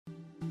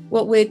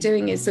what we're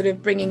doing is sort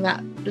of bringing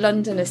that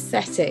London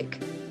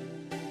aesthetic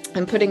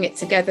and putting it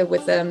together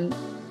with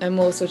a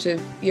more sort of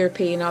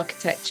European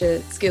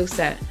architecture skill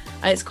set.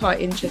 And it's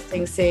quite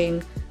interesting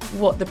seeing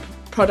what the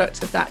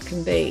product of that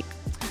can be.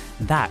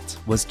 That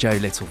was Joe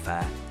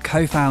Littlefair,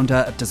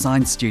 co-founder of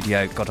design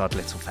studio Goddard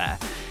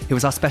Littlefair. He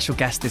was our special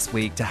guest this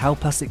week to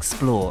help us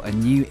explore a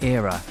new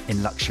era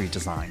in luxury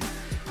design.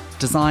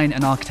 Design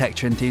and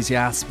architecture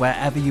enthusiasts,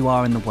 wherever you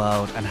are in the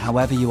world and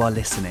however you are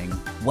listening,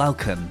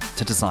 welcome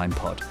to Design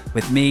Pod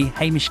with me,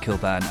 Hamish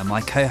Kilburn, and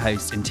my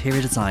co-host,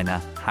 interior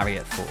designer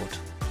Harriet Ford.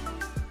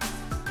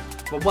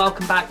 Well,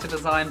 welcome back to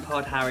Design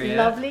Pod, Harriet.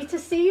 Lovely to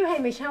see you,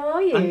 Hamish. How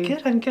are you?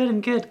 I'm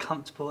good.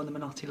 Comfortable in the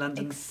Minotti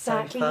London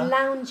sofa. Exactly,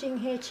 lounging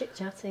here,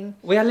 chit-chatting.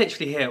 We are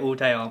literally here all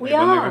day, aren't we,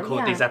 when we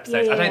record these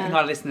episodes? I don't think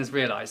our listeners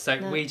realise. So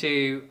we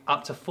do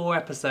up to 4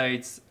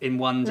 episodes in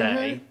one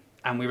day.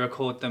 And we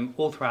record them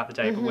all throughout the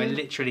day, but we're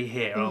literally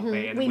here, aren't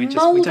we? And we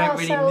don't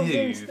ourselves really move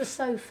into the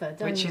sofa,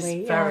 don't which we?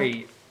 is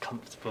very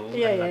comfortable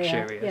and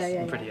luxurious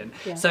and brilliant.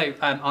 Yeah. So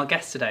our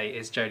guest today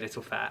is Joe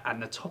Littlefair,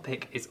 and the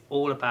topic is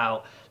all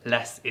about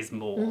less is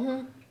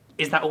more.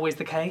 Is that always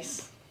the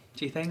case?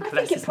 Do you think? I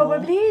think it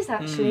probably is,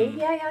 actually.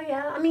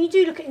 Yeah. I mean, you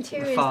do look at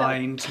interiors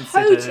Refined, that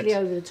are considered. totally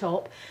over the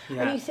top,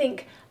 Yeah. and you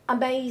think,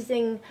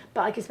 amazing,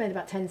 but I can spend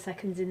about 10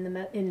 seconds in them,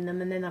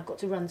 and then I've got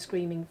to run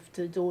screaming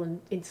to the door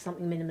and into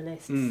something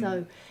minimalist.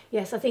 So,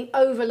 yes, I think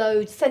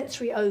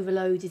sensory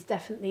overload is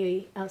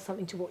definitely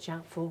something to watch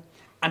out for.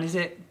 And is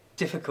it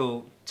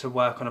difficult to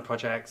work on a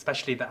project,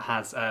 especially that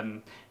has,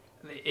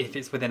 if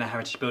it's within a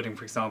heritage building,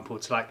 for example,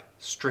 to like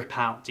strip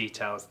out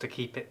details, to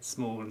keep it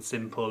small and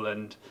simple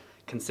and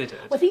considered?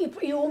 Well, I think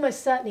you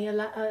almost certainly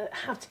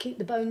have to keep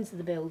the bones of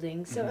the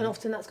building, so and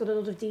often that's got a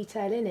lot of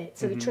detail in it.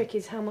 So the trick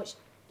is how much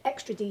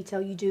extra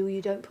detail you do or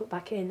you don't put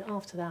back in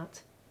after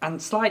that.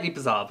 And slightly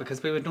bizarre,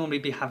 because we would normally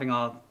be having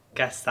our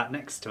guest sat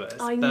next to us.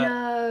 I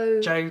know.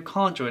 Joe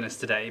can't join us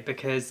today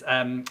because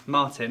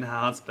Martin, her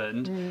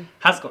husband,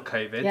 has got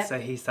COVID, so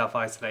he's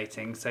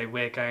self-isolating. So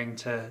we're going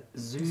to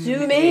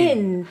zoom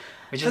in.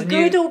 Which is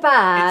good or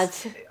bad.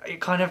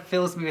 It kind of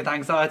fills me with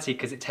anxiety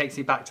because it takes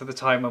me back to the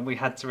time when we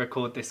had to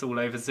record this all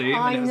over Zoom.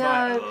 I and it was know.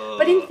 like, oh.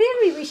 But in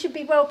theory, we should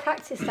be well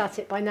practiced at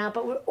it by now.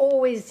 But we're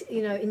always,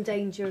 in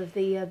danger of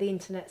the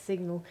internet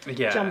signal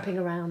jumping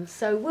around.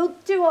 So we'll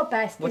do our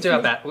best. We'll do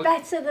our best.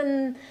 Better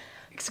than.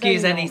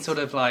 Excuse any sort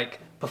of like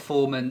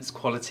performance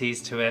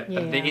qualities to it,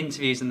 but the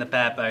interviews and the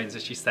bare bones,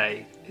 as you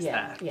say, is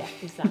there. Yeah,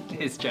 exactly.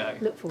 Here's Joe.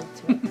 Look forward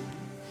to it.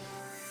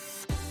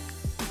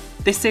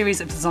 This series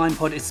of Design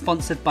Pod is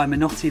sponsored by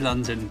Minotti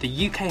London,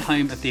 the UK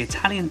home of the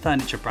Italian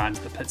furniture brand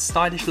that puts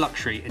stylish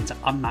luxury into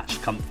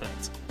unmatched comfort.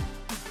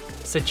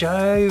 So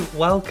Joe,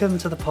 welcome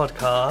to the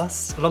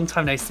podcast. Long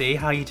time no see.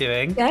 How are you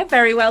doing? Yeah,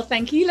 very well,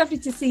 thank you. Lovely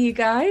to see you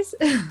guys.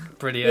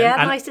 Brilliant. Yeah,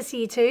 and nice to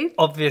see you too.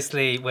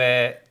 obviously,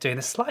 we're doing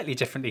this slightly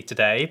differently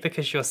today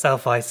because you're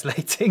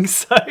self-isolating.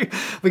 So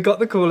we got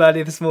the call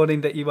earlier this morning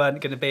that you weren't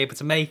going to be able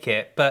to make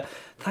it. But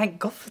thank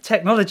God for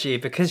technology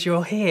because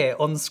you're here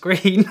on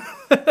screen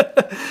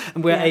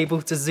and we're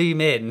able to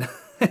zoom in.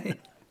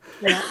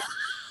 Yeah.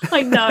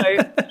 I know.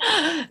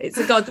 It's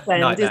a godsend,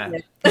 Nightmare. isn't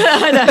it?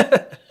 I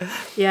know.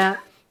 Yeah.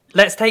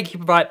 Let's take you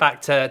right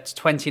back to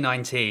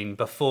 2019,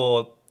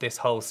 before this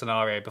whole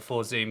scenario,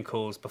 before Zoom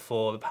calls,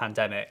 before the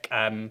pandemic.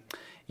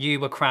 You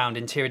were crowned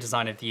Interior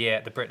Designer of the Year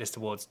at the Brit List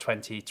Awards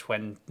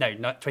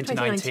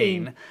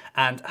 2019.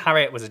 And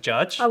Harriet was a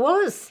judge. I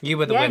was. You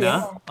were the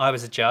winner. I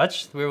was a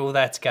judge. We were all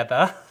there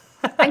together.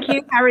 Thank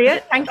you,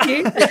 Harriet. Thank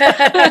you.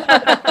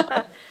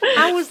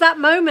 How was that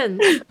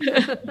moment?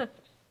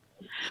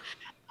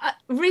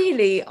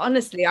 Really,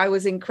 honestly, I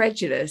was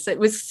incredulous. It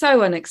was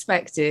so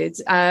unexpected.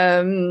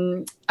 I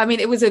mean,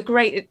 it was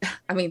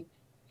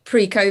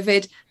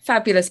pre-COVID,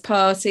 fabulous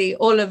party.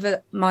 All of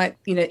my,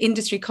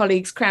 industry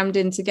colleagues crammed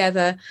in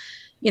together.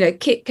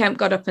 Kit Kemp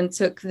got up and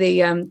took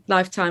the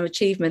Lifetime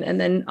Achievement,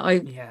 and then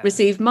I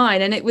received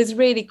mine. And it was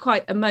really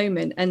quite a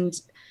moment, and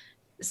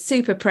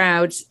super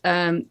proud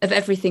of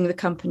everything the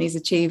company's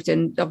achieved.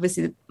 And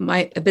obviously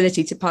my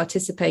ability to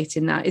participate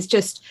in that is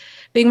just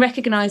being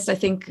recognised, I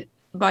think,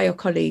 by your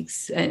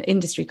colleagues,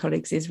 industry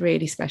colleagues, is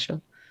really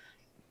special.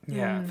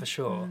 Yeah, for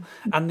sure.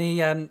 And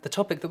the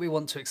topic that we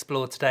want to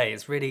explore today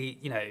is really,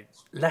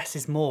 less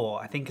is more.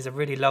 I think is a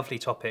really lovely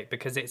topic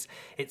because it's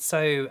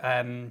so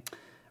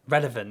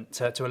relevant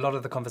to a lot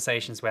of the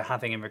conversations we're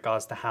having in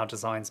regards to how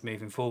design's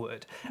moving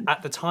forward.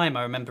 At the time,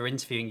 I remember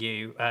interviewing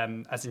you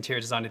as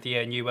Interior Designer of the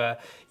Year, and you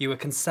were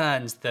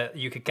concerned that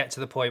you could get to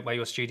the point where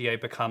your studio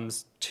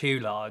becomes too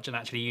large, and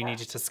actually you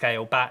needed to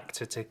scale back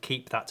to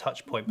keep that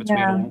touch point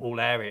between all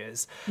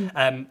areas.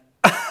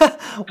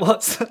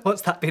 What's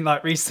that been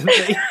like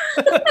recently?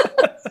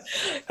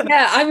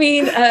 Yeah, I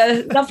mean,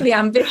 lovely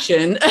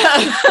ambition.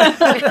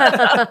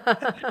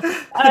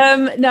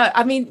 No,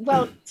 I mean,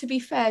 well, to be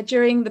fair,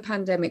 during the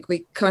pandemic,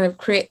 we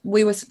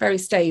we were very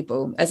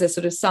stable as a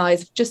sort of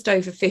size of just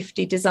over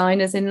 50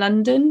 designers in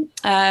London.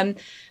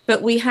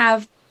 But we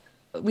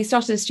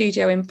started a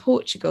studio in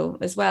Portugal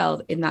as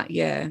well in that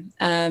year,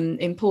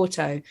 in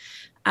Porto.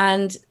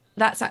 And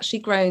that's actually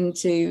grown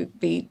to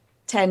be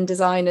 10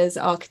 designers,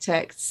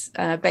 architects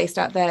based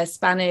out there,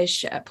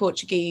 Spanish,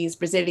 Portuguese,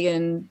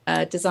 Brazilian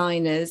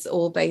designers,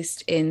 all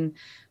based in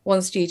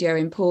one studio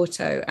in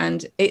Porto.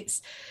 And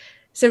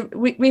so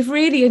we've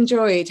really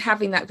enjoyed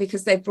having that,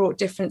 because they've brought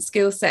different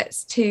skill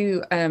sets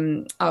to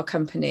our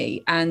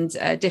company and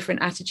a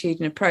different attitude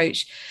and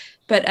approach.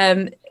 But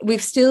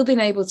we've still been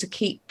able to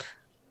keep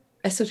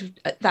a sort of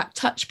that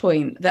touch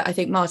point that I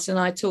think Martin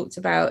and I talked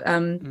about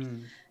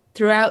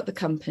throughout the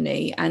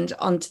company and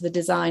onto the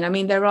design. I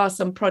mean, there are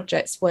some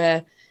projects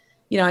where,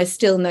 I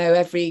still know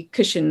every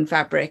cushion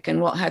fabric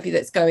and what have you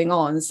that's going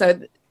on. So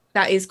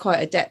that is quite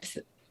a depth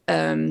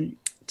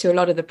to a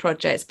lot of the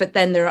projects. But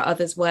then there are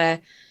others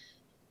where,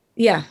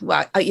 I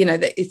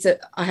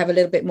have a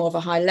little bit more of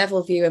a high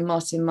level view, and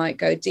Martin might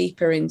go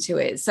deeper into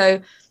it.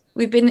 So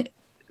we've been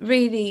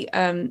really,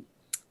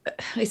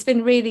 it's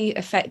been really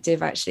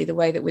effective, actually, the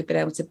way that we've been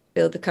able to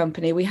build the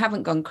company. We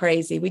haven't gone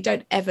crazy. We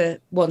don't ever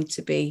want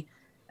to be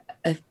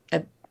a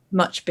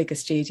much bigger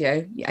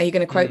studio. Are you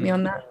going to quote me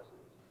on that?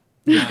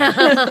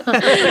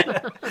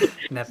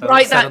 Never.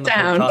 Write that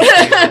down.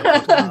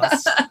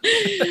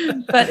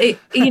 But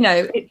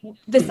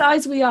the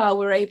size we are,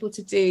 we're able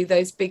to do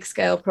those big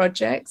scale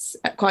projects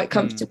quite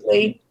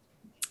comfortably,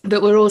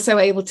 but we're also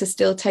able to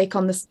still take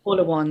on the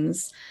smaller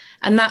ones,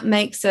 and that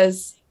makes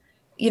us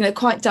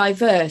quite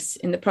diverse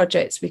in the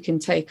projects we can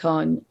take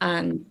on.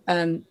 And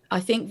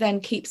I think then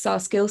keeps our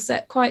skill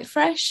set quite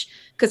fresh,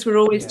 because we're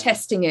always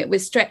testing it, we're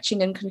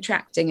stretching and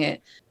contracting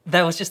it.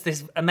 There was just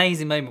this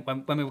amazing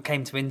moment when we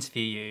came to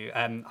interview you.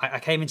 I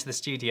came into the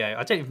studio.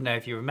 I don't even know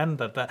if you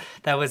remember, but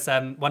there was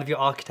one of your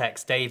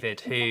architects, David,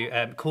 who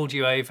called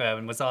you over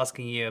and was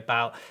asking you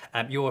about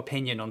your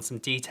opinion on some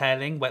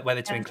detailing,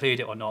 whether to include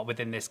it or not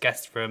within this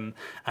guest room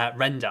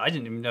render. I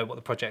didn't even know what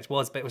the project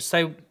was, but it was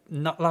so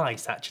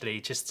nice,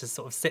 actually, just to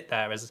sort of sit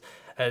there as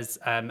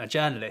a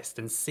journalist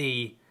and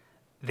see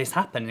this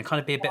happen and kind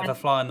of be a bit of a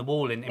fly on the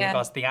wall in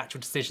regards to the actual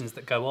decisions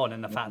that go on,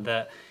 and the fact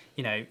that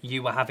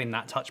you were having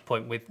that touch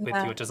point with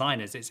your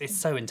designers. It's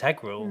so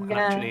integral. And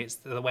actually, it's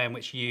the way in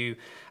which you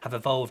have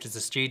evolved as a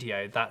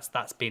studio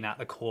that's been at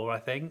the core, I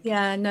think.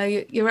 Yeah, no,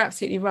 you're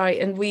absolutely right.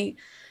 And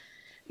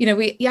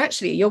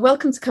you're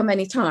welcome to come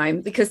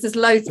anytime, because there's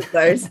loads of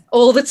those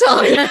all the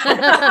time.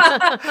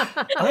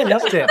 I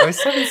loved it. I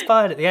was so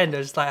inspired at the end. I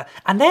was like,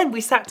 and then we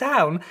sat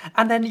down,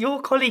 and then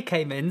your colleague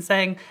came in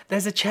saying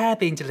there's a chair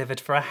being delivered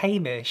for a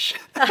Hamish.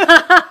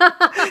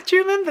 Do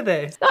you remember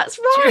this? That's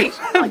right.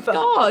 Oh my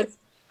God.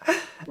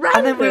 Random.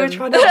 And then we were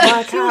trying to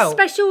work out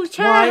special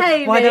chair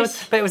Hamish.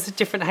 But it was a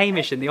different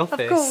Hamish in the office.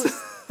 Of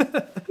course.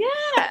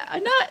 Yeah,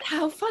 I know.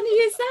 How funny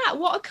is that?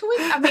 What a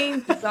coincidence. I mean,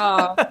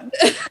 bizarre.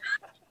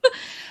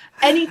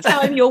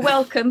 Anytime you're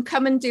welcome.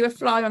 Come and do a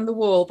fly on the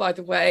wall, by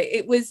the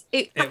way. I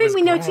think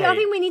we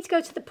need to go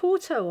to the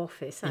Porto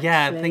office, actually.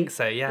 Yeah, I think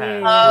so,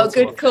 yeah. Oh,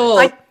 good call.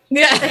 on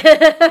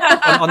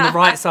the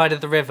right side of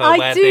the river.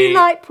 I do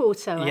like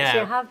Porto, actually.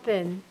 I have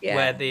been. Yeah.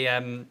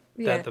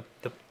 Where the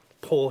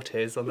port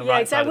is on the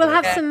right side. So we'll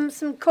have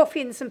some coffee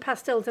and some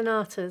pastel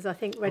donatas, I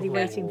think,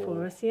 waiting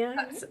for us. Yeah,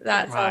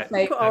 that's our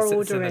favourite. Put our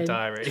order in the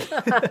diary.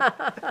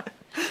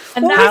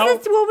 And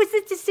what was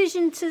the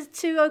decision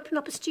to open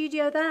up a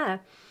studio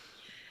there?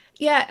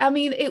 Yeah, I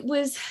mean, it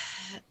was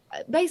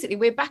basically,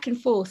 we're back and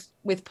forth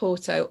with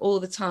Porto all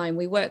the time.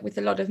 We work with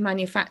a lot of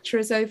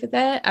manufacturers over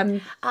there.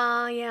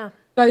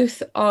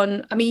 Both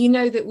on, I mean,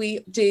 that we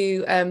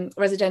do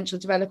residential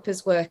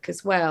developers work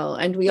as well,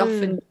 and we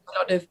often do a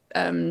lot of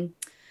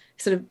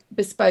sort of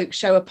bespoke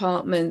show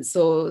apartments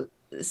or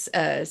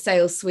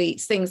sales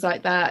suites, things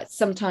like that.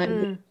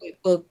 Sometimes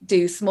we'll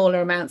do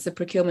smaller amounts of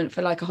procurement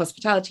for like a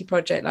hospitality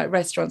project, like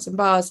restaurants and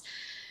bars.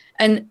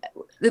 And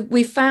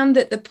we found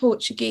that the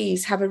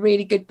Portuguese have a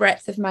really good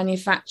breadth of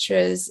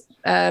manufacturers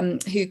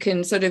who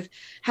can sort of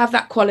have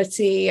that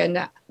quality,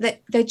 and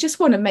they just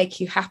want to make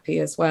you happy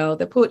as well.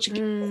 The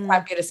Portuguese are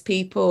fabulous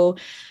people.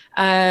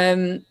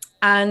 And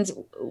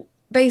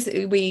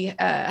basically, we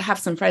have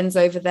some friends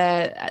over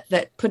there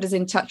that put us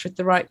in touch with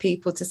the right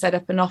people to set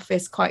up an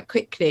office quite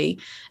quickly.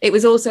 It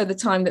was also the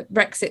time that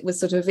Brexit was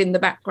sort of in the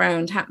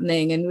background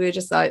happening, and we were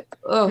just like,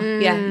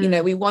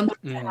 we want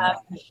to have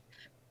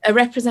a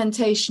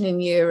representation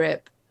in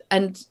Europe,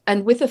 and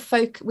with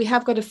we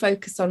have got a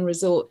focus on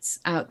resorts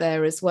out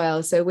there as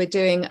well. So we're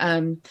doing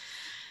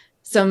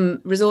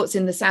some resorts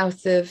in the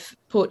south of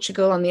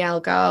Portugal on the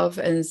Algarve,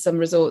 and some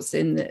resorts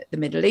in the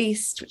Middle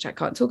East, which I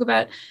can't talk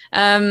about.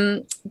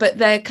 But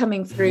they're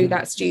coming through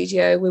that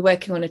studio. We're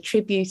working on a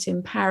tribute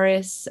in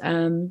Paris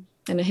and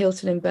a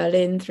Hilton in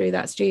Berlin through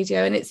that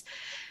studio. And it's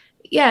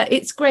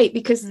great,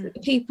 because the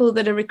people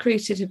that are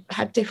recruited have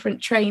had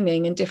different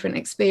training and different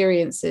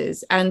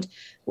experiences. And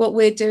what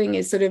we're doing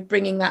is sort of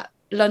bringing that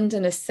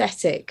London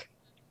aesthetic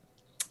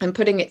and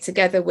putting it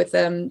together with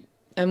a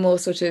more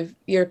sort of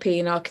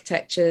European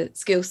architecture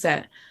skill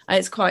set. And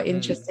it's quite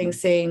interesting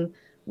seeing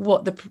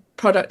what the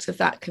product of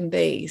that can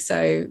be.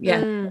 So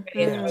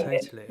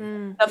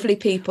totally. Lovely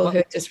people who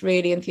are just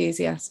really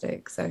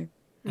enthusiastic. So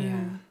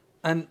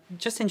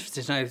Just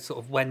interested to know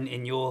sort of when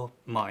in your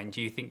mind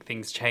do you think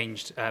things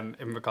changed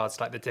in regards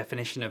to like the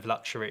definition of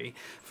luxury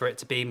for it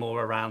to be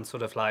more around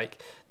sort of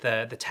like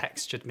the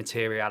textured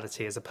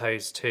materiality as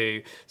opposed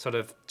to sort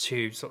of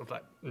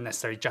like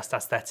necessarily just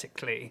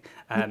aesthetically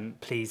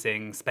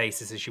pleasing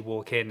spaces as you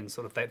walk in and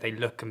sort of they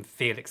look and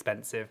feel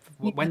expensive.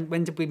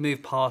 When did we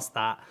move past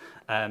that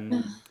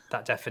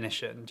that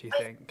definition, do you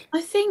think?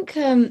 I think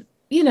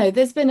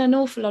there's been an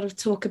awful lot of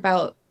talk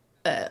about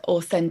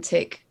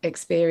authentic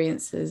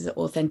experiences,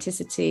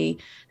 authenticity.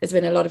 There's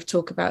been a lot of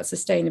talk about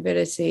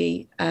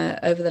sustainability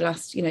over the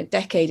last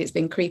decade. It's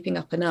been creeping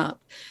up and up,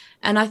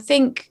 and I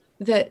think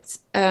that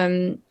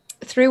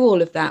through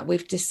all of that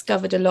we've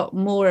discovered a lot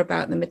more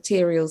about the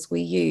materials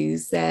we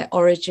use, their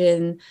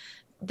origin,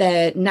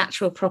 their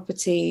natural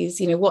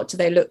properties. What do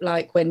they look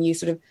like when you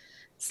sort of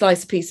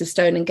slice a piece of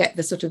stone and get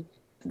the sort of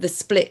the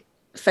split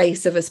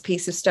face of a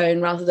piece of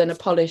stone rather than a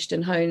polished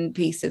and honed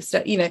piece of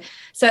stone.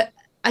 So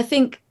I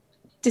think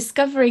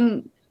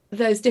discovering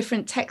those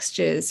different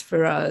textures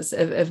for us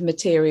of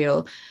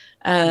material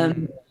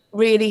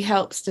really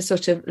helps to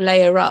sort of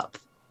layer up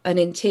an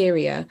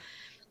interior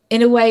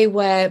in a way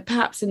where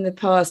perhaps in the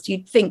past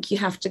you'd think you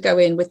have to go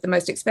in with the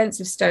most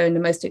expensive stone, the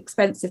most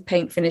expensive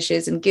paint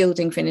finishes and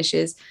gilding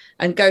finishes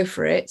and go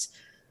for it.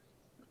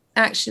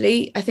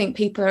 Actually, I think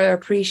people are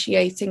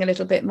appreciating a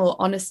little bit more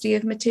honesty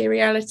of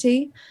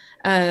materiality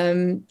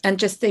and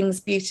just things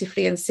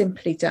beautifully and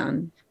simply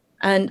done.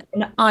 And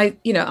I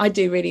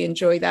do really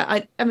enjoy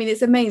that. I mean,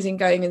 it's amazing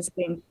going and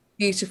seeing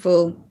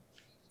beautiful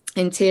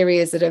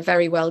interiors that are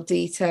very well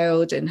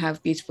detailed and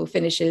have beautiful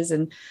finishes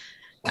and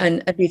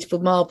beautiful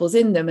marbles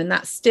in them. And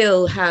that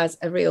still has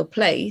a real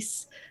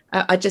place.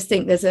 I just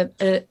think there's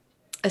a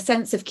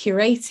sense of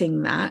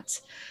curating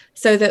that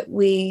so that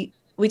we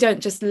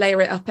don't just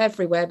layer it up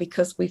everywhere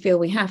because we feel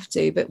we have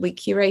to, but we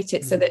curate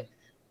it so that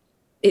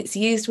it's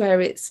used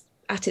where it's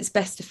at its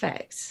best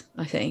effect,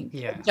 I think.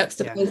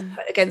 Juxtaposed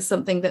against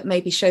something that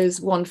maybe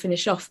shows one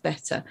finish off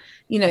better,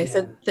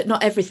 so that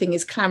not everything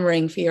is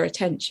clamoring for your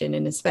attention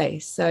in a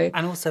space. So,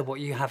 and also what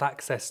you have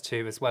access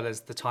to as well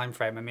as the time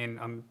frame. I mean,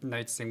 I'm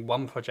noticing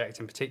one project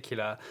in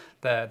particular,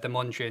 the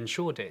Mondrian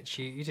Shoreditch.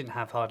 You didn't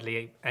have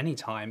hardly any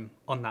time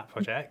on that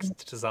project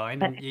to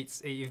design, and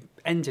you've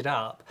ended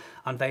up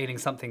unveiling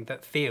something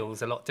that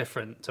feels a lot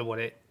different to what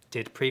it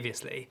did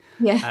previously.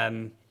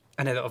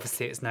 I know that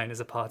obviously it's known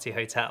as a party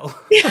hotel.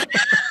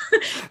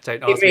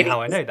 Don't ask me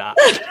how I know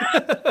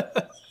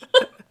that.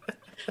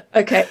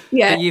 Okay,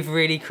 yeah. But you've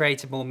really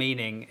created more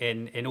meaning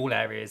in all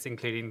areas,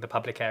 including the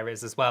public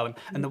areas as well.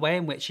 And the way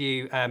in which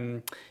you...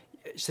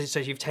 So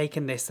you've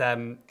taken this,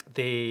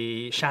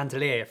 the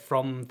chandelier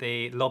from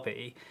the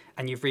lobby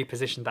and you've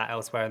repositioned that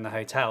elsewhere in the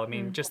hotel. I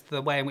mean, just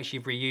the way in which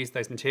you've reused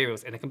those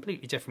materials in a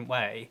completely different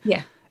way.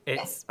 Yeah.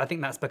 I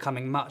think that's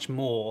becoming much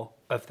more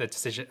of the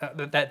decision.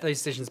 Those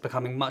decisions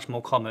becoming much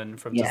more common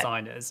from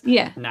designers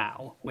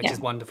now, which is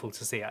wonderful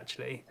to see.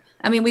 Actually,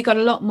 I mean, we got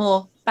a lot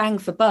more bang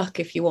for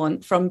buck, if you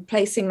want, from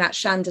placing that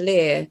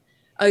chandelier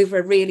over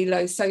a really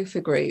low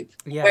sofa group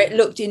where it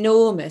looked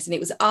enormous and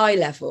it was eye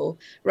level,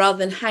 rather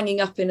than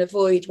hanging up in a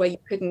void where you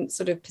couldn't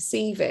sort of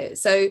perceive it.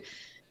 So,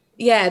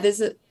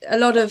 there's a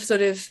lot of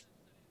sort of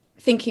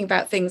thinking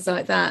about things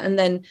like that, and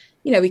then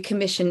we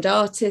commissioned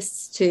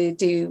artists to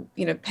do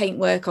paint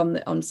work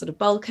on sort of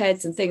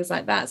bulkheads and things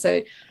like that.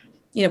 So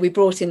we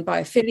brought in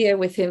biophilia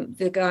with him,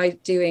 the guy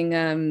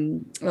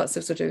doing lots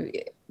of sort of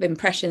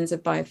impressions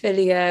of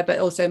biophilia, but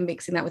also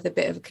mixing that with a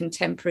bit of a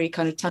contemporary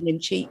kind of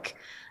tongue-in-cheek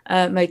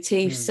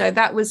motif. So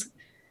that's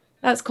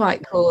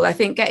quite cool. I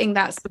think getting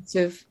that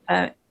sort of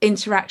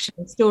interaction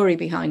and story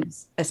behind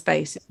a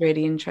space is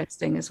really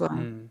interesting as well.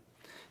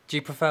 Do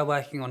you prefer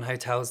working on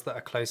hotels that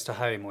are close to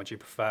home, or do you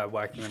prefer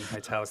working on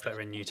hotels that are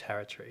in new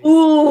territories?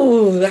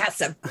 Ooh, that's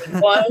a big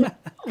one.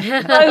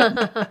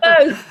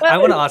 I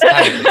want to ask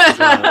Harry this as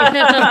well.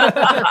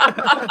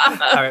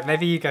 All right,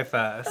 maybe you go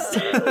first.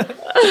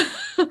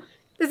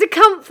 There's a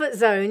comfort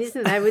zone,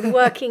 isn't there, with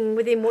working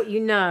within what you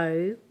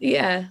know?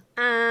 Yeah.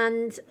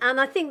 And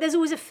I think there's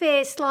always a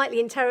fear slightly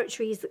in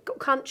territories,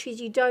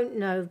 countries you don't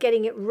know, of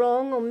getting it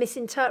wrong or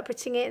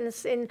misinterpreting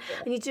it, and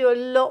you do a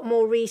lot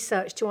more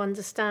research to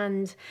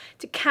understand,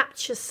 to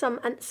capture some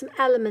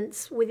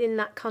elements within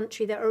that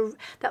country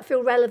that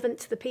feel relevant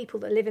to the people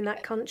that live in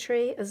that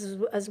country,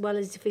 as well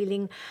as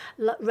feeling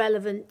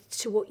relevant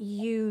to what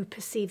you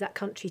perceive that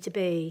country to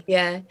be.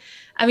 Yeah.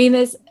 I mean,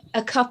 there's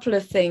a couple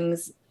of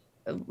things.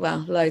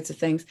 Well, loads of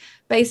things.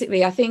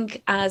 Basically, I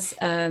think as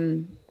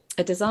a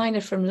designer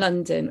from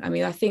London, I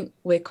mean, I think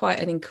we're quite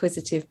an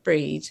inquisitive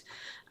breed,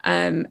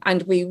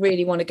 and we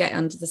really want to get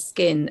under the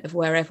skin of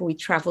wherever we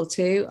travel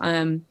to.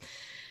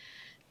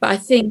 But I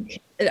think,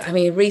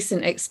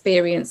 recent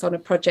experience on a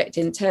project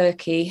in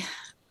Turkey,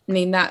 I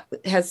mean, that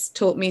has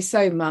taught me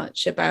so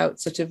much about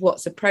sort of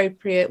what's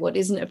appropriate, what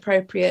isn't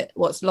appropriate,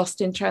 what's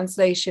lost in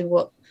translation,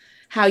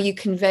 how you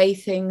convey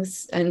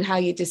things and how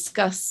you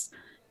discuss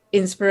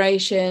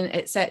inspiration,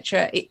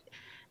 etc.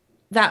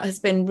 That has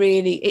been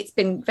it's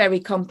been very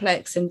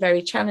complex and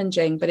very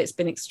challenging, but it's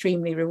been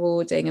extremely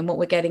rewarding. And what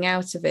we're getting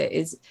out of it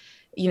is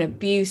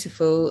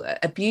beautiful,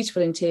 a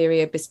beautiful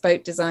interior,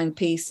 bespoke design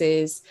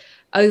pieces,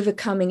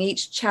 overcoming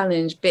each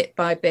challenge bit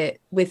by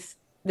bit with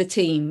the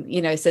team.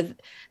 So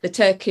the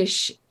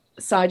Turkish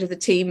side of the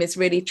team is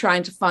really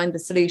trying to find the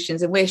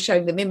solutions, and we're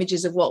showing them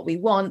images of what we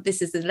want.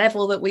 This is the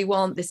level that we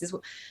want.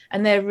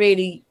 And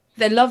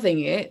they're loving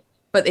it,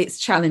 but it's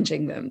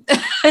challenging them.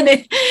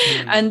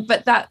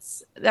 But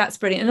that's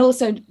brilliant. And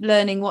also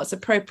learning what's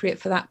appropriate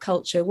for that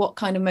culture. What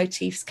kind of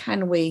motifs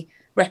can we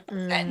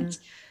represent?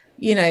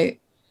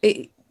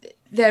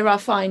 There are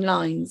fine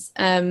lines.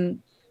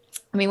 When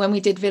we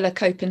did Villa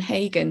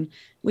Copenhagen,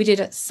 we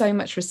did so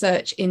much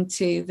research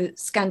into the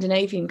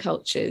Scandinavian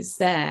cultures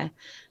there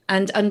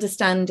and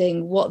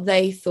understanding what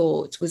they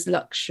thought was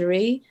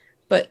luxury,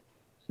 but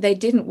they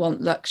didn't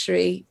want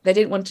luxury. They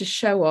didn't want to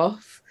show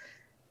off,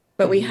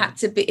 but it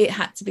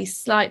had to be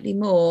slightly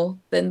more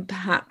than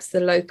perhaps the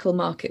local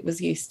market was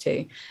used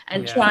to.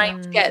 And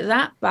trying to get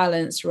that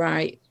balance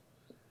right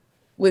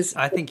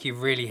I think you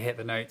really hit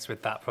the notes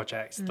with that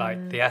project.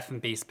 Like the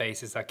F&B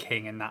spaces are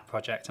king in that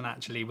project, and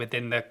actually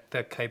within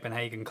the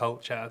Copenhagen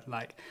culture,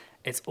 like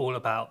it's all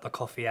about the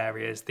coffee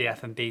areas, the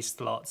F&B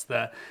slots.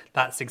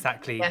 That's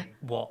exactly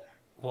what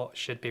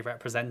should be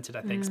represented,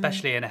 I think,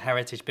 especially in a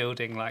heritage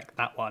building like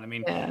that one.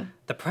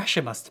 The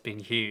pressure must have been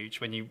huge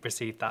when you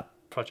received that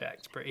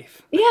project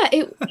brief. Yeah,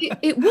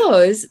 it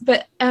was,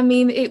 but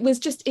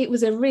it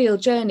was a real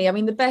journey.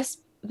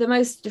 The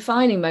most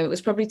defining moment was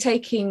probably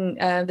taking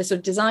the sort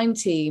of design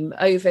team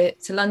over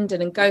to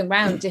London and going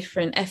around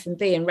different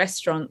F&B and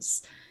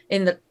restaurants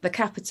in the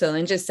capital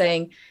and just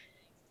saying,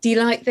 do you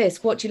like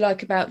this? What do you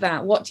like about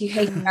that? What do you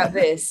hate about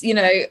this?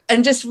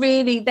 And just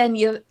really then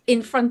you're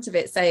in front of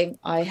it saying,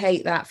 I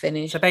hate that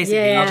finish. So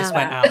basically you just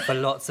went out for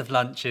lots of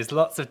lunches,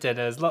 lots of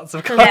dinners, lots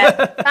of...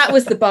 that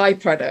was the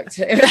byproduct.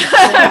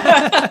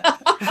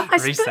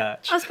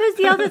 Research. I suppose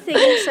the other thing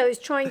also is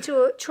trying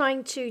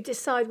to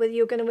decide whether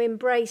you're going to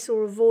embrace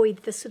or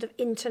avoid the sort of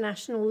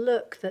international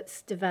look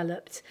that's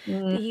developed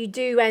that you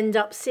do end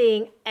up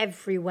seeing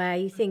everywhere.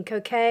 You think,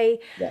 okay,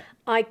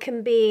 I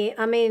can be,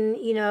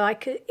 I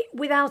could,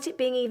 without it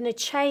being even a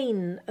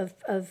chain of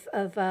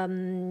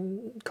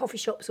coffee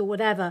shops or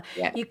whatever,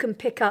 you can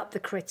pick up the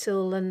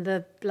Crittall and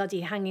the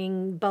bloody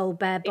hanging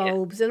bare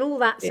bulbs and all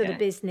that sort of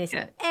business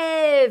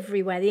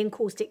everywhere, the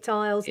encaustic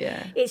tiles.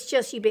 It's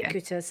just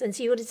ubiquitous. And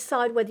so you've got to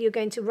decide whether you're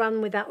going to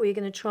run with that or you're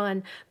going to try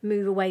and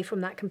move away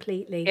from that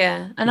completely.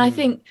 And I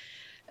think,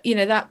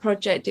 that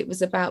project, it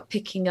was about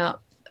picking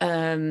up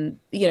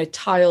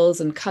tiles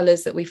and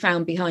colours that we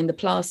found behind the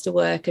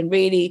plasterwork and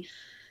really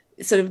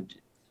sort of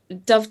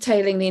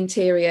dovetailing the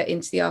interior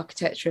into the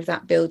architecture of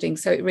that building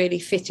so it really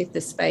fitted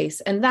the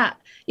space. And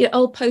that,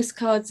 old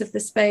postcards of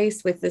the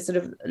space with the sort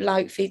of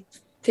light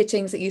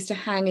fittings that used to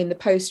hang in the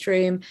post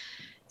room,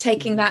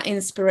 taking that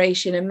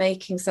inspiration and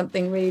making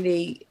something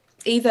really,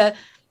 either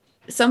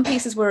some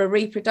pieces were a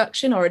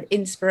reproduction or an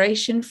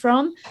inspiration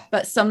from,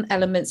 but some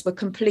elements were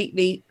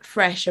completely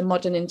fresh, a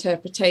modern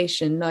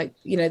interpretation, like,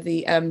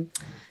 the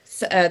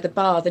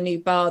bar, the new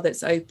bar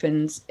that's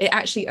opened. It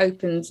actually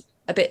opened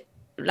a bit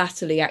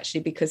latterly, actually,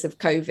 because of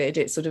COVID.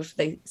 It's sort of,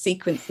 they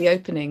sequenced the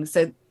opening.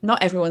 So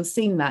not everyone's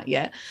seen that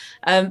yet.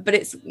 But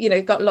it's,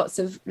 got lots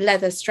of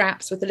leather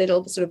straps with the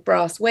little sort of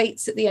brass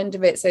weights at the end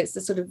of it. So it's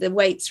the sort of the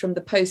weights from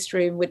the post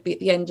room would be at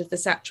the end of the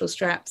satchel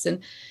straps.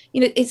 And,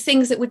 it's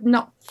things that would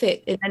not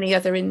fit in any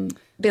other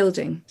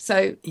building.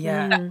 So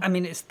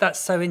that's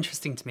so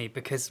interesting to me,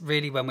 because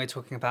really when we're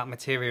talking about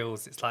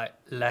materials, it's like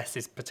less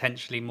is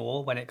potentially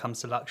more when it comes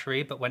to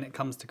luxury. But when it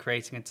comes to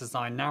creating a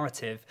design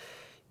narrative,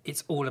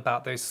 it's all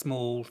about those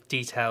small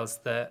details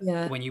that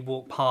when you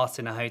walk past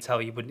in a hotel,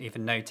 you wouldn't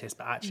even notice,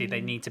 but actually they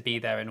need to be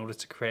there in order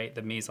to create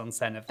the mise en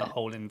scène of the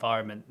whole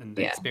environment and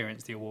the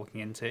experience that you're walking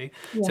into.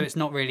 So it's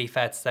not really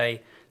fair to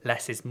say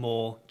less is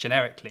more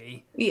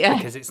generically,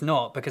 because it's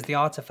not, because the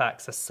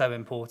artifacts are so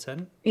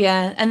important.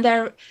 And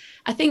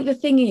I think the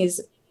thing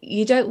is,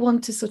 you don't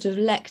want to sort of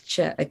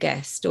lecture a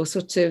guest or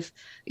sort of,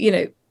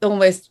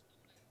 almost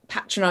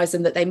patronize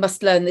them that they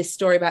must learn this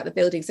story about the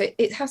building. So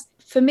it has,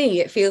 for me,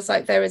 it feels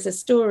like there is a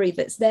story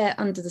that's there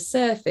under the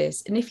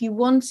surface, and if you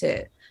want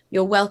it,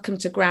 you're welcome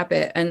to grab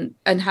it and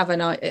have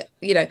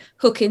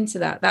hook into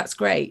that. That's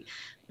great.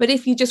 But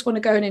if you just want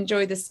to go and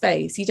enjoy the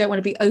space, you don't want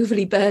to be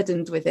overly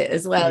burdened with it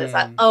as well. It's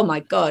like, oh my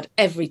God,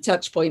 every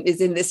touch point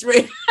is in this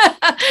room.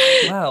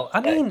 Well,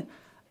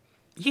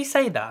 you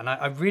say that, and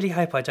I really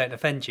hope I don't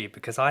offend you,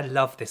 because I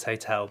love this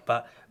hotel,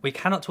 but we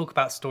cannot talk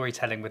about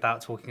storytelling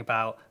without talking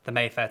about the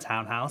Mayfair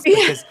Townhouse,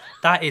 because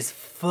that is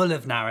full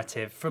of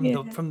narrative from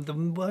the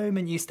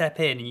moment you step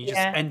in and you just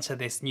enter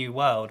this new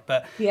world.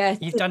 But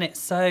you've done it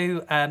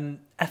so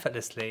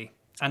effortlessly.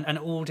 And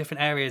all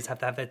different areas have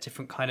to have their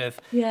different kind of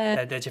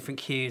their different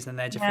cues and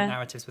their different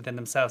narratives within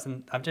themselves.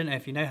 And I don't know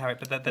if you know, Harriet,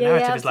 but the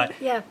narrative is like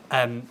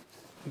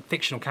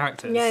fictional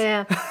characters.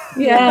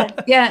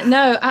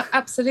 No,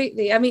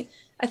 absolutely.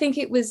 I think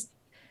it was,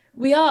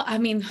 we are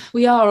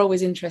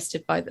always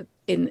interested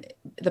in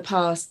the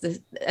past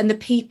and the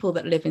people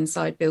that live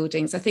inside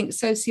buildings. I think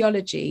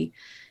sociology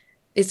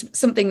is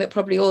something that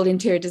probably all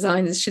interior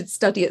designers should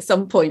study at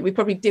some point. We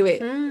probably do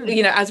it,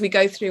 as we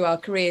go through our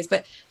careers,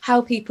 but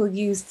how people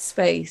used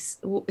space,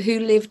 who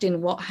lived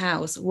in what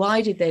house,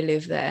 why did they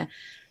live there?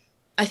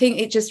 I think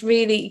it just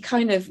really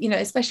kind of,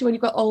 especially when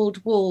you've got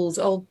old walls,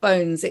 old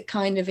bones, it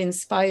kind of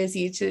inspires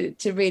you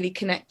to really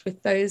connect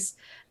with those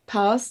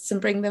pasts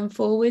and bring them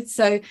forward.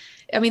 So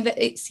I mean,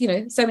 it's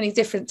so many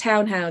different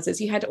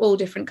townhouses, you had all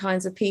different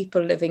kinds of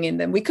people living in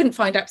them. We couldn't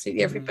find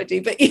absolutely everybody,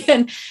 but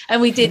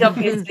and we did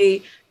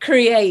obviously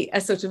create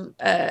a sort of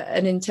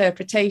an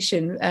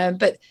interpretation,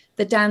 but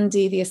the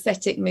dandy, the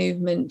aesthetic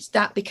movement,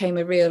 that became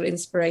a real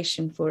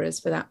inspiration for us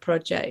for that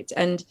project.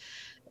 And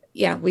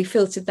we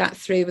filtered that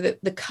through.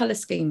 The color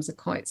schemes are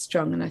quite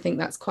strong, and I think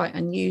that's quite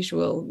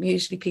unusual.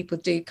 Usually people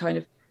do kind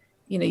of,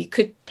 you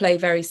could play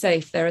very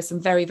safe. There are some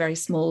very, very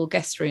small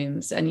guest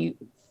rooms, and you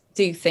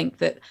do think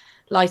that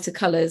lighter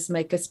colours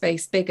make a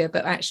space bigger,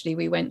 but actually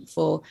we went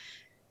for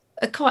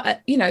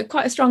quite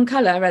a strong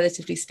colour,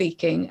 relatively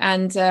speaking,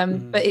 and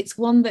but it's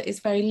one that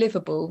is very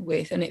livable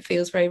with, and it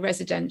feels very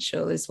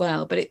residential as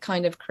well, but it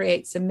kind of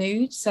creates a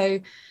mood. So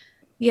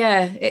we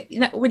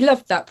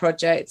loved that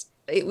project.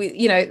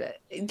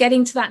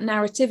 Getting to that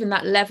narrative and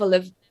that level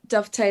of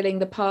dovetailing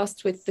the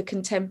past with the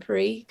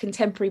contemporary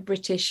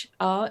British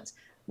art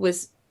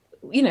was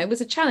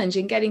a challenge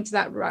in getting to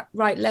that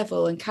right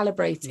level and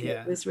calibrating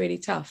it was really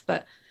tough,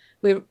 but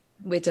we're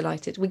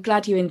delighted. We're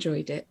glad you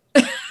enjoyed it.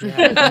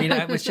 I mean,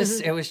 it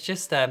was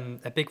just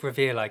a big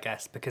reveal, I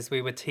guess, because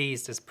we were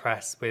teased as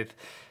press with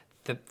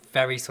the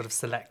very sort of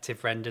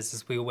selective renders,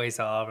 as we always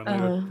are,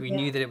 and we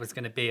knew that it was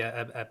going to be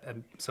a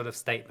sort of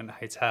statement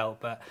hotel,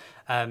 but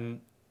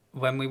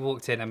when we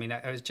walked in, I mean,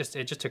 it just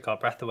took our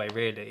breath away,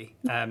 really.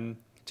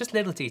 Just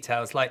little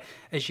details, like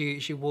as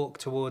you walk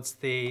towards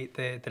the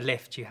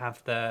lift, you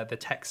have the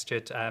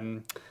textured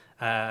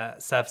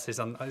surfaces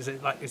on. Is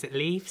it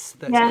leaves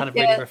that kind of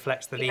really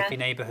reflects the leafy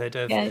neighbourhood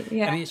of? I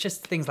mean, it's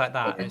just things like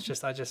that. It's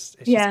just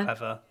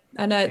clever.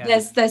 I know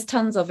there's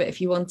tons of it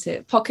if you want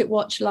it. Pocket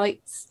watch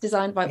lights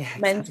designed by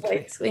men's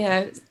weights.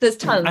 There's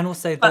tons. And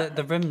also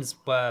the rooms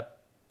were,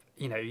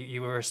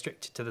 you were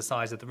restricted to the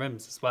size of the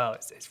rooms as well.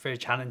 It's very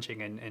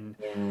challenging in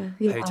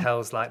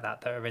hotels like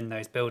that are in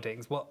those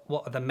buildings. What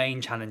are the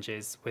main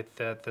challenges with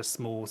the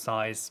small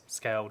size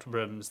scaled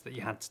rooms that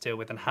you had to deal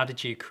with, and how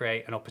did you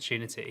create an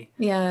opportunity?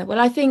 Well,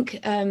 I think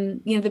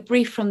the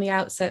brief from the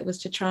outset was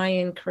to try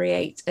and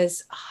create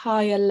as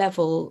high a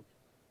level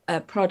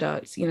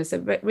product,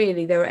 so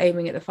really they were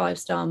aiming at the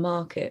 5-star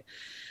market,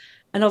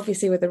 and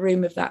obviously with a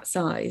room of that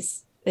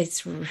size,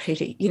 it's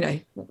really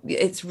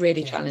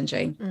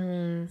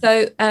challenging.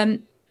 So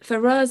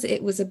for us,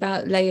 it was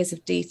about layers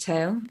of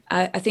detail.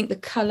 I think the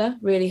colour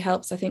really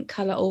helps. I think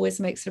colour always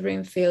makes a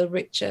room feel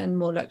richer and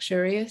more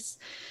luxurious.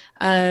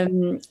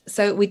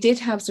 So we did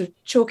have sort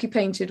of chalky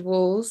painted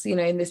walls,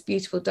 in this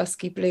beautiful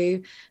dusky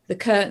blue. The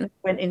curtain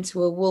went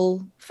into a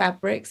wool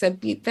fabric, so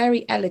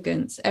very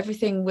elegant.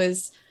 Everything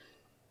was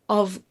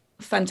of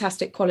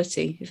fantastic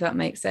quality, if that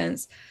makes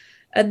sense.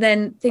 And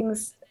then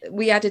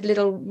we added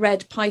little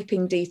red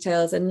piping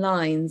details and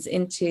lines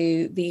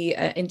into the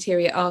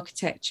interior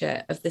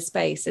architecture of the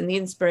space. And the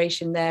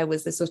inspiration there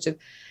was the sort of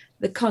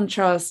the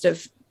contrast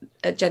of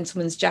a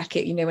gentleman's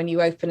jacket, when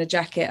you open a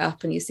jacket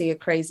up and you see a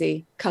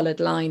crazy coloured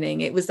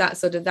lining. It was that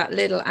sort of that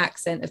little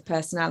accent of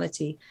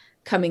personality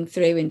coming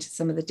through into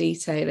some of the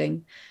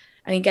detailing.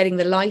 I mean, getting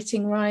the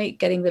lighting right,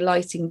 getting the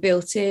lighting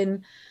built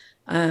in,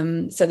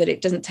 so that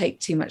it doesn't take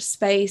too much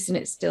space and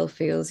it still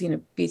feels,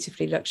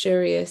 beautifully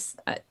luxurious.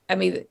 I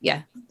mean,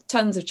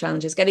 tons of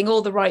challenges. Getting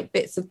all the right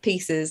bits of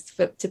pieces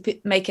to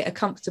make it a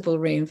comfortable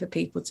room for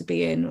people to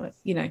be in,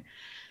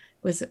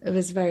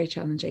 was very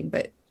challenging,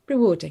 but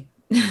rewarding.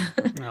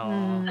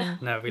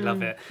 No, we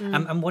love it.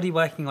 And what are you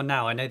working on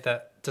now? I know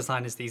that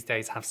designers these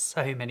days have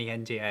so many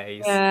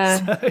NDAs.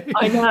 So.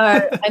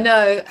 I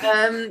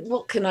know.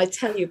 What can I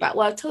tell you about?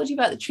 Well, I've told you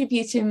about the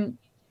tribute in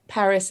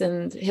Paris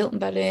and Hilton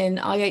Berlin.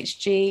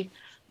 IHG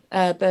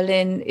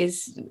Berlin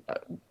is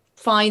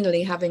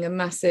finally having a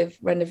massive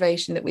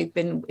renovation that we've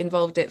been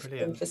involved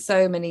in for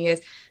so many years.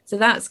 So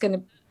that's going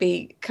to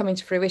be coming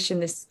to fruition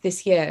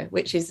this year,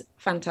 which is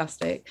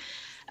fantastic.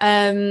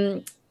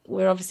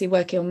 We're obviously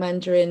working on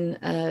Mandarin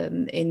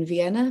in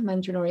Vienna,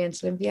 Mandarin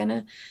Oriental in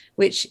Vienna,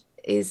 which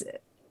is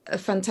a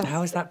fantastic.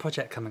 How is that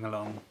project coming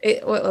along?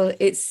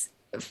 It's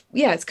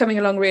coming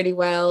along really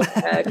well.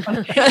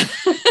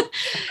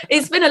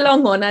 It's been a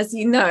long one, as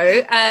you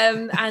know,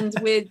 and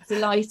we're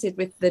delighted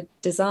with the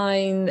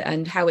design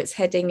and how it's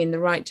heading in the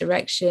right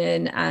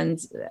direction. And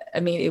I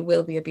mean, it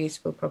will be a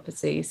beautiful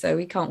property. So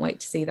we can't wait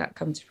to see that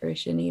come to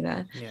fruition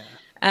either.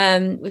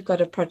 We've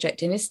got a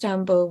project in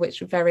Istanbul,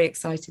 which we're very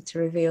excited to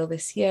reveal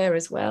this year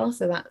as well.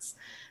 So that's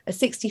a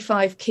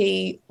 65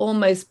 key,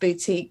 almost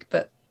boutique,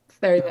 but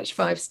very much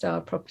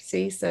 5-star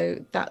property.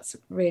 So that's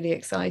really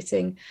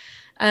exciting.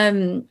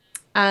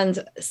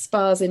 And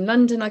spas in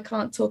London I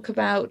can't talk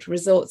about,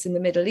 resorts in the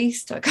Middle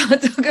East I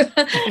can't talk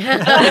about.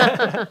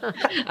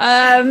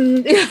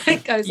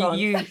 It goes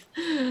on.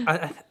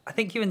 I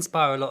think you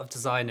inspire a lot of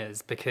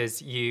designers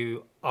because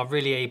you are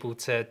really able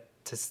to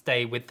to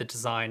stay with the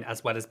design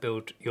as well as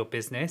build your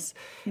business.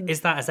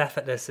 Is that as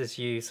effortless as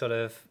you sort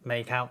of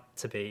make out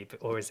to be,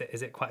 or is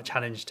it quite a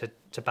challenge to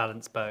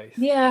balance both?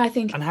 Yeah, I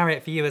think. And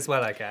Harriet, for you as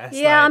well, I guess.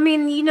 Yeah, I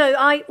mean,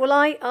 I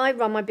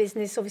run my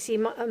business, obviously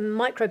a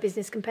micro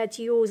business compared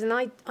to yours, and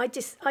I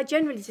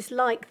generally just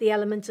like the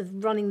element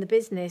of running the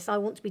business. I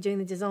want to be doing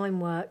the design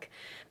work,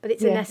 but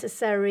it's a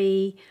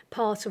necessary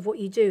part of what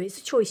you do. It's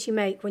a choice you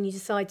make when you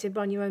decide to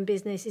run your own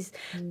business. Is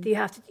you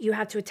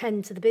have to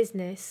attend to the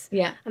business,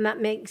 and that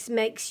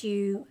makes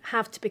you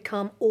have to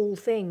become all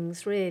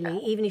things really.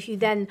 Even if you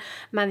then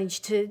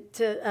manage to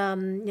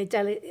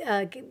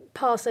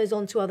pass those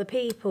on to other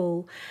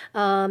people,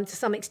 to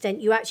some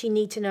extent, you actually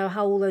need to know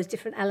how all those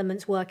different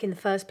elements work in the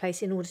first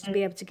place in order to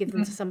be able to give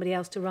them to somebody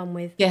else to run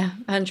with. Yeah,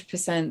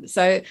 100%.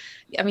 So,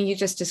 I mean, you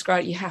just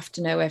described, you have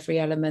to know every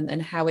element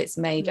and how it's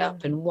made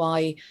up and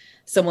why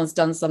someone's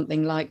done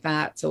something like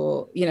that,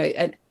 or,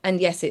 and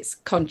yes, it's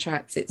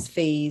contracts, it's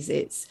fees,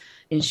 it's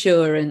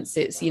insurance,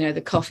 it's,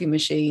 the coffee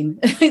machine,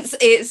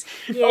 it's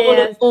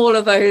all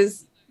of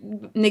those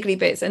niggly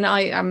bits. And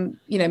I am,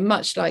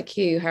 much like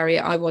you,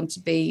 Harriet, I want to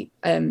be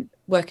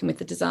working with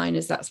the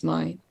designers. That's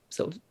my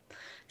sort of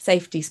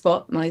safety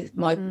spot, my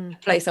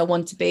place I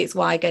want to be. It's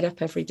why I get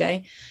up every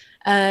day.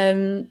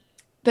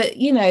 But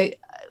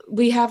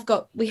we have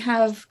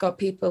got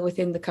people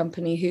within the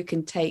company who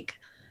can take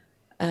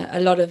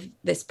a lot of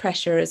this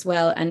pressure as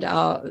well, and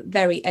are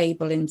very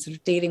able in sort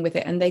of dealing with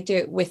it, and they do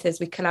it with us.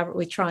 We collaborate,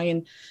 we try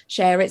and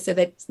share it so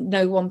that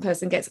no one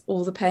person gets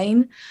all the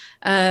pain,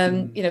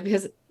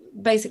 because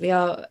basically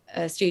our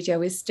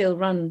studio is still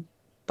run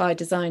by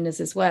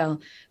designers as well.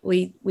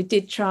 We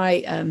did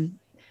try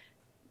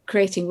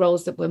creating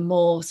roles that were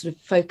more sort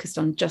of focused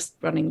on just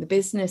running the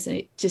business, and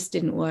it just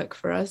didn't work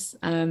for us.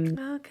 I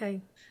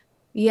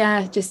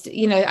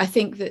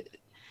think that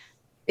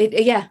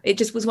it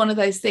just was one of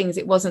those things.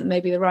 It wasn't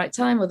maybe the right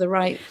time or the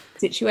right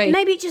situation.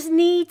 Maybe it just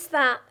needs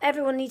that.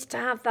 Everyone needs to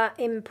have that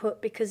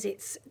input, because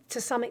it's, to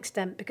some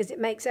extent, because it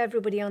makes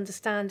everybody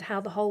understand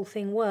how the whole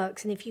thing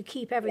works. And if you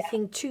keep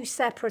everything too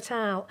separate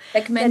out,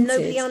 then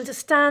nobody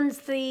understands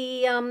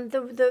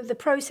the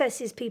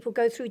processes people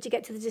go through to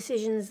get to the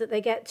decisions that they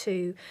get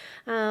to,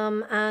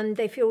 and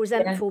they feel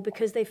resentful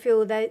because they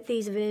feel that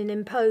these have been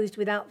imposed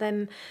without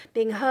them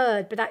being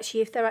heard. But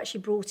actually, if they're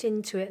actually brought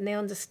into it and they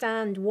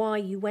understand why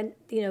you went,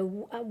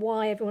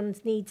 why everyone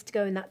needs to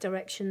go in that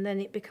direction, then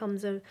it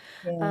becomes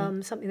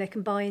something they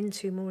can buy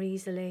into more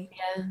easily.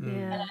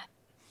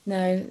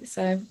 No,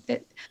 so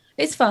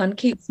it's fun.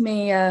 Keeps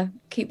me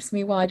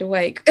wide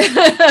awake.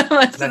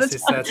 Less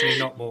is certainly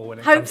not more when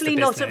it Hopefully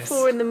comes to not at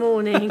 4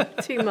 a.m.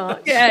 too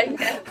much.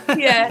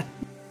 Yeah.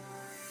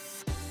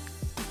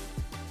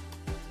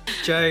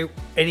 Jo,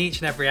 in each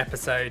and every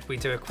episode we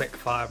do a quick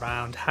fire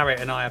round.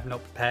 Harriet and I have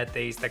not prepared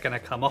these. They're going to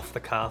come off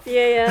the cuff.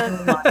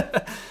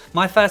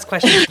 My first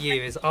question for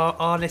you is,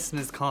 our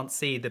listeners can't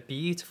see the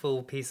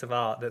beautiful piece of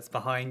art that's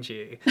behind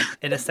you.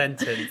 In a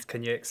sentence,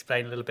 can you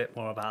explain a little bit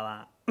more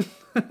about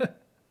that?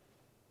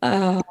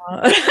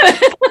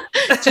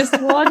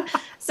 Just one.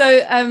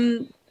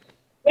 So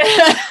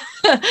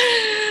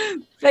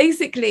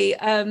basically,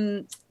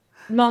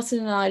 Martin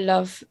and I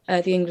love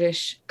the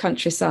English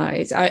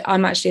countryside.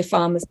 I'm actually a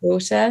farmer's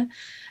daughter,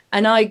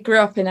 and I grew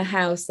up in a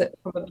house that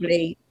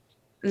probably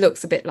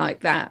looks a bit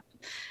like that.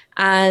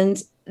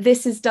 And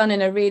this is done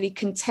in a really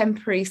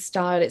contemporary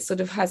style. It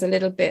sort of has a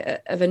little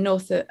bit of a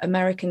North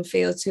American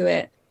feel to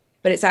it,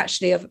 but it's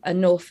actually a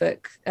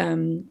Norfolk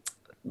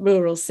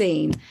rural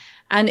scene.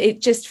 And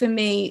it just, for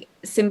me,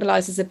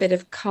 symbolises a bit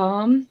of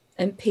calm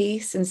and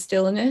peace and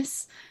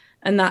stillness.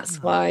 And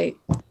that's why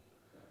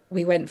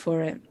we went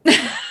for it.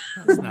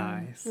 That's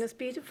nice. That's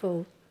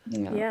beautiful.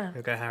 You'll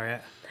go,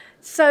 Harriet.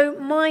 So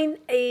mine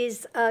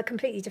is a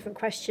completely different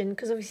question,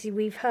 because obviously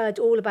we've heard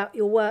all about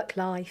your work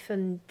life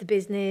and the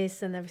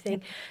business and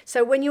everything.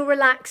 So when you're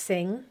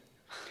relaxing,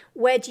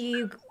 where do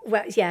you,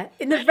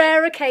 in the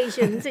rare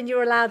occasions and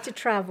you're allowed to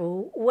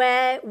travel,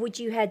 where would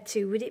you head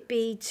to? Would it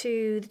be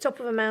to the top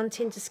of a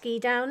mountain to ski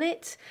down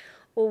it?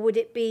 Or would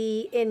it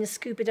be in a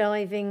scuba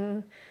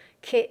diving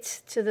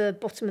kit to the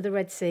bottom of the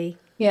Red Sea?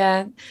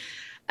 Yeah.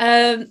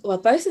 Well,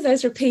 both of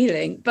those are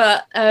appealing,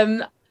 but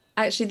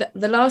actually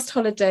the last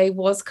holiday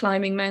was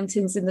climbing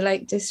mountains in the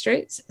Lake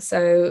District.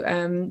 So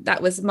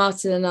that was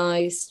Martin and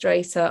I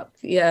straight up.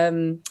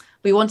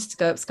 We wanted to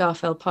go up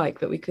Scafell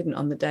Pike, but we couldn't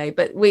on the day.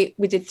 But we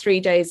did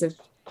 3 days of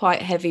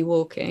quite heavy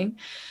walking,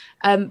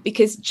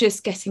 because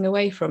just getting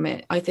away from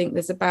it, I think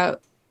there's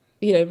about,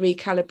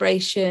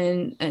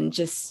 recalibration and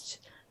just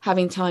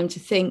having time to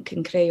think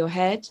and clear your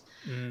head.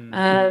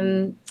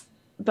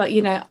 But,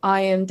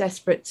 I am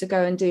desperate to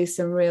go and do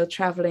some real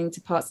traveling to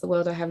parts of the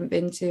world I haven't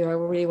been to. I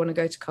really want to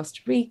go to Costa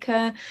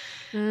Rica.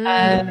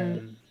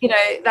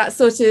 That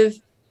sort of,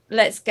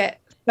 let's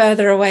get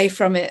further away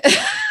from it.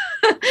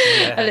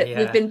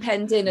 We've been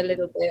penned in a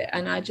little bit,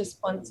 and I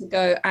just want to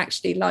go,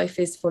 actually, life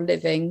is for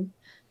living,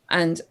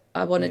 and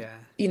I want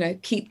to,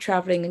 keep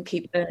traveling and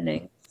keep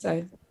learning.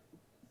 So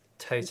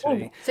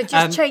totally. So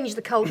just change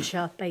the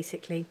culture,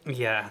 basically.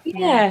 Yeah.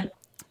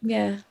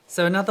 Yeah.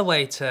 So another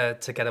way to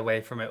get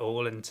away from it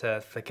all and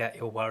to forget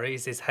your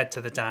worries is head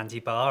to the Dandy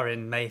Bar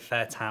in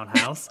Mayfair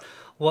Townhouse.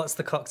 What's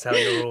the cocktail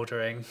you're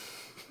ordering?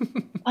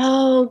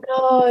 Oh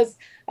God,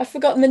 I've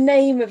forgotten the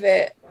name of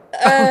it.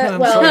 I'm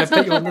sorry, I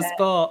put you on the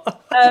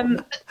spot.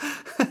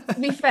 To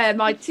be fair,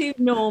 my two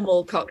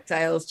normal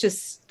cocktails,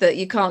 just that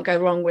you can't go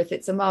wrong with,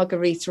 it's a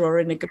margarita or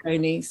a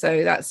Negroni,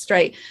 so that's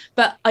straight.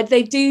 But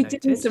they do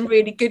some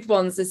really good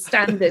ones as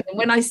standard, and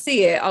when I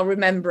see it, I'll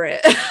remember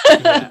it.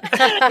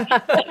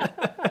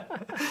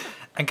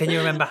 And can you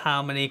remember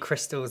how many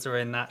crystals are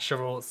in that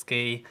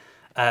Swarovski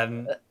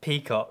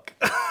peacock?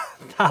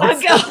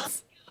 Oh God.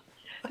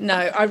 No,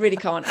 I really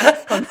can't.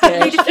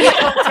 I need a few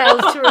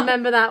cocktails to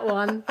remember that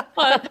one.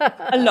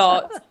 A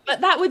lot.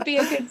 But that would be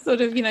a good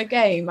sort of,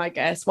 game, I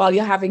guess, while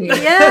you're having your...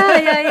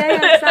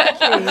 Yeah,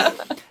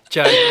 exactly.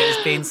 Jo,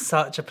 it's been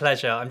such a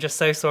pleasure. I'm just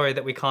so sorry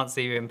that we can't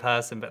see you in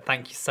person, but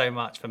thank you so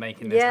much for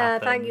making this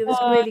happen. Yeah, thank you. It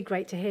was really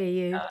great to hear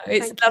you.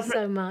 It's thank you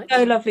so much.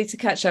 So lovely to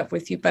catch up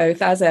with you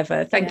both, as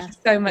ever. Thank you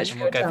so much for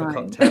your time. We'll go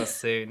for cocktails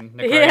soon.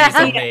 Negronis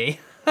and me.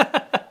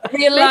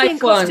 Real life in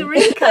Costa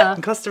Rica.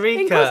 In Costa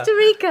Rica. In Costa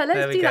Rica.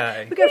 Let's do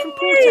that. We go from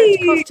Porto to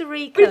Costa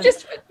Rica.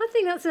 I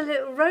think that's a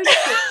little road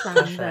trip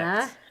plan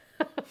there.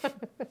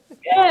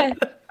 Yeah,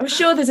 I'm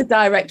sure there's a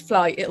direct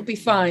flight. It'll be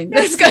fine.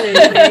 Let's go.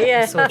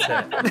 Yeah. Sort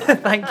it.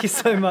 Thank you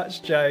so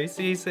much, Jo.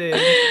 See you soon.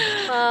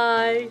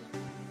 Bye.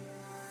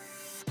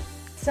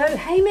 So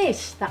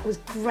Hamish, that was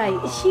great.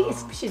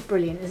 She's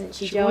brilliant, isn't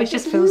she, Jo? I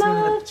just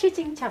love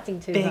chatting to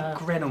her. Big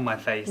grin on my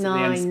face at the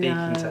end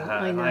speaking to her.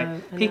 I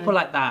know. People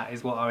like that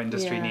is what our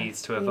industry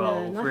needs to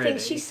evolve. I think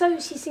she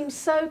seems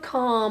so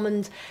calm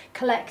and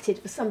collected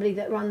for somebody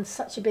that runs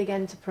such a big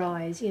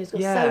enterprise. Has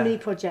got so many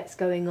projects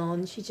going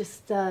on. She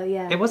just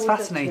It was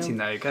fascinating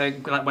though,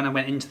 going like when I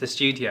went into the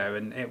studio,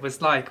 and it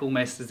was like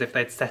almost as if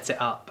they'd set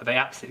it up, but they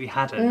absolutely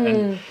hadn't.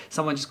 And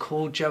someone just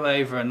called Jo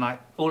over, and like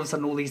all of a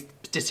sudden all these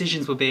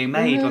decisions were being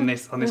made on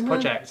this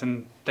project,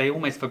 and they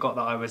almost forgot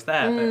that I was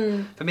there.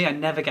 But for me, I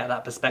never get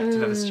that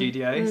perspective of a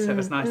studio, so it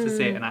was nice to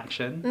see it in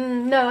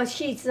action. No,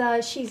 she's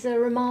a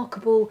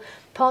remarkable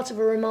part of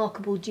a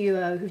remarkable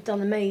duo who've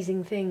done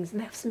amazing things,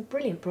 and they have some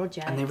brilliant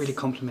projects. And they really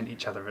complement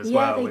each other as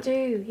well. Yeah, they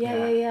do.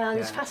 Yeah. And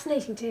it's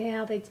fascinating to hear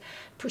how they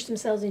pushed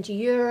themselves into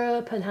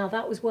Europe and how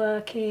that was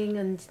working.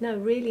 And no,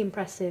 really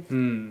impressive.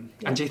 And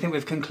do you think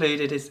we've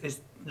concluded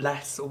is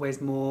less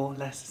always more,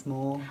 less is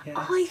more? Yes.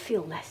 I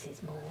feel less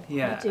is more.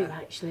 Yeah. I do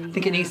actually. I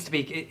think it needs to be.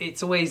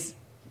 It's always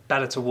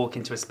better to walk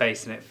into a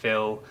space and it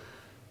feel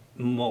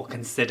more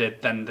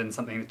considered than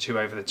something too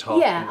over the top.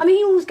 Yeah, I mean,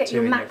 you always get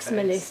your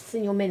maximalists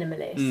and your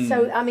minimalists.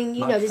 So I mean,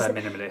 there's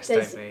minimalists,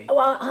 don't we?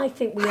 Well, I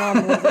think we are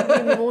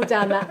more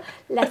down that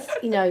less.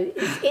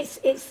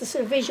 It's the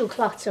sort of visual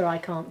clutter I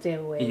can't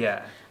deal with.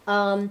 Yeah.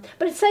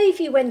 But say if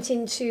you went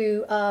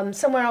into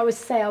somewhere, I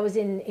was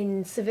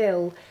in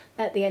Seville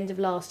at the end of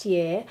last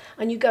year,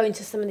 and you go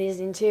into some of these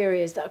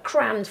interiors that are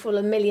crammed full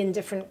of 1 million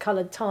different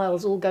coloured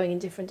tiles all going in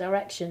different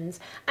directions.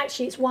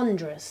 Actually, it's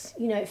wondrous.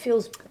 It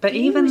feels But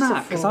beautiful. even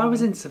that, because I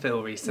was in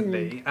Seville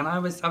recently, and I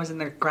was in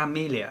the Gran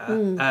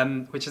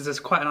Melia, which is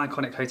quite an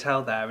iconic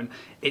hotel there, and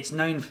it's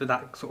known for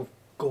that sort of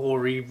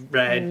gory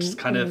red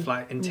kind of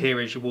like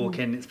interior as you walk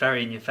in. It's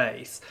very in your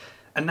face.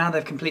 And now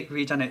they've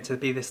completely redone it to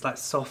be this like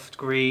soft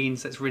green,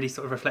 so it's really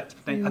sort of reflective.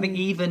 I think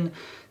even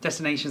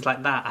destinations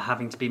like that are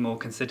having to be more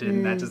considered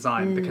in their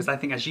design, because I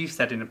think, as you've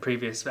said in the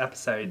previous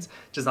episodes,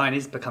 design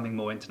is becoming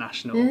more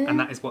international, and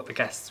that is what the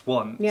guests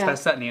want. So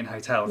certainly in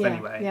hotels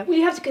anyway. Yeah. Well,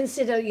 you have to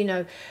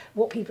consider,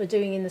 what people are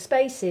doing in the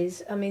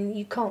spaces. I mean,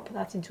 you can't put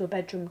that into a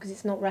bedroom because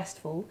it's not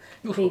restful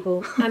for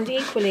people. And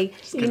equally,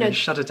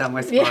 shudder down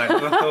my spine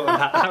when I thought of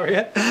that,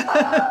 Harriet.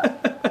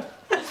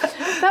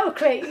 That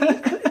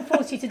would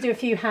force you to do a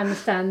few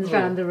handstands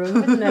around the room,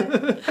 wouldn't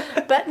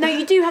it? But no,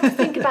 you do have to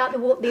think about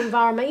the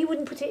environment. You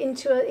wouldn't put it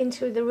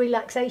into the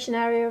relaxation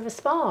area of a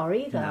spa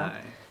either. No.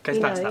 Goes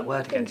back to that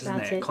word again, doesn't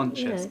it?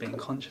 Conscious, being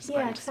conscious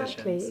about your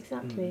decisions.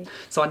 Exactly.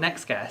 So our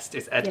next guest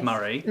is Ed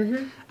Murray,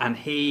 and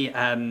he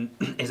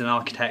is an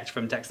architect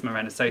from Dexter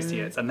Moran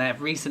Associates, and they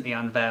have recently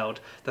unveiled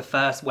the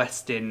first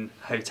Westin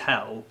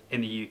hotel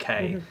in the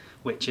UK,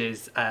 which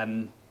is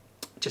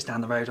just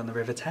down the road on the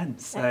River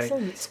Thames. So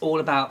it's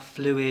all about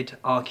fluid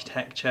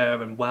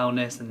architecture and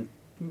wellness, and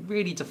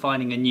really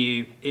defining a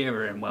new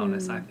era in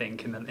wellness, I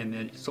think, in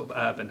the sort of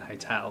urban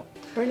hotel.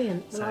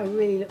 Brilliant. Well, I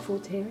really look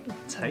forward to hearing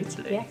it.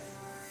 Totally. Yes.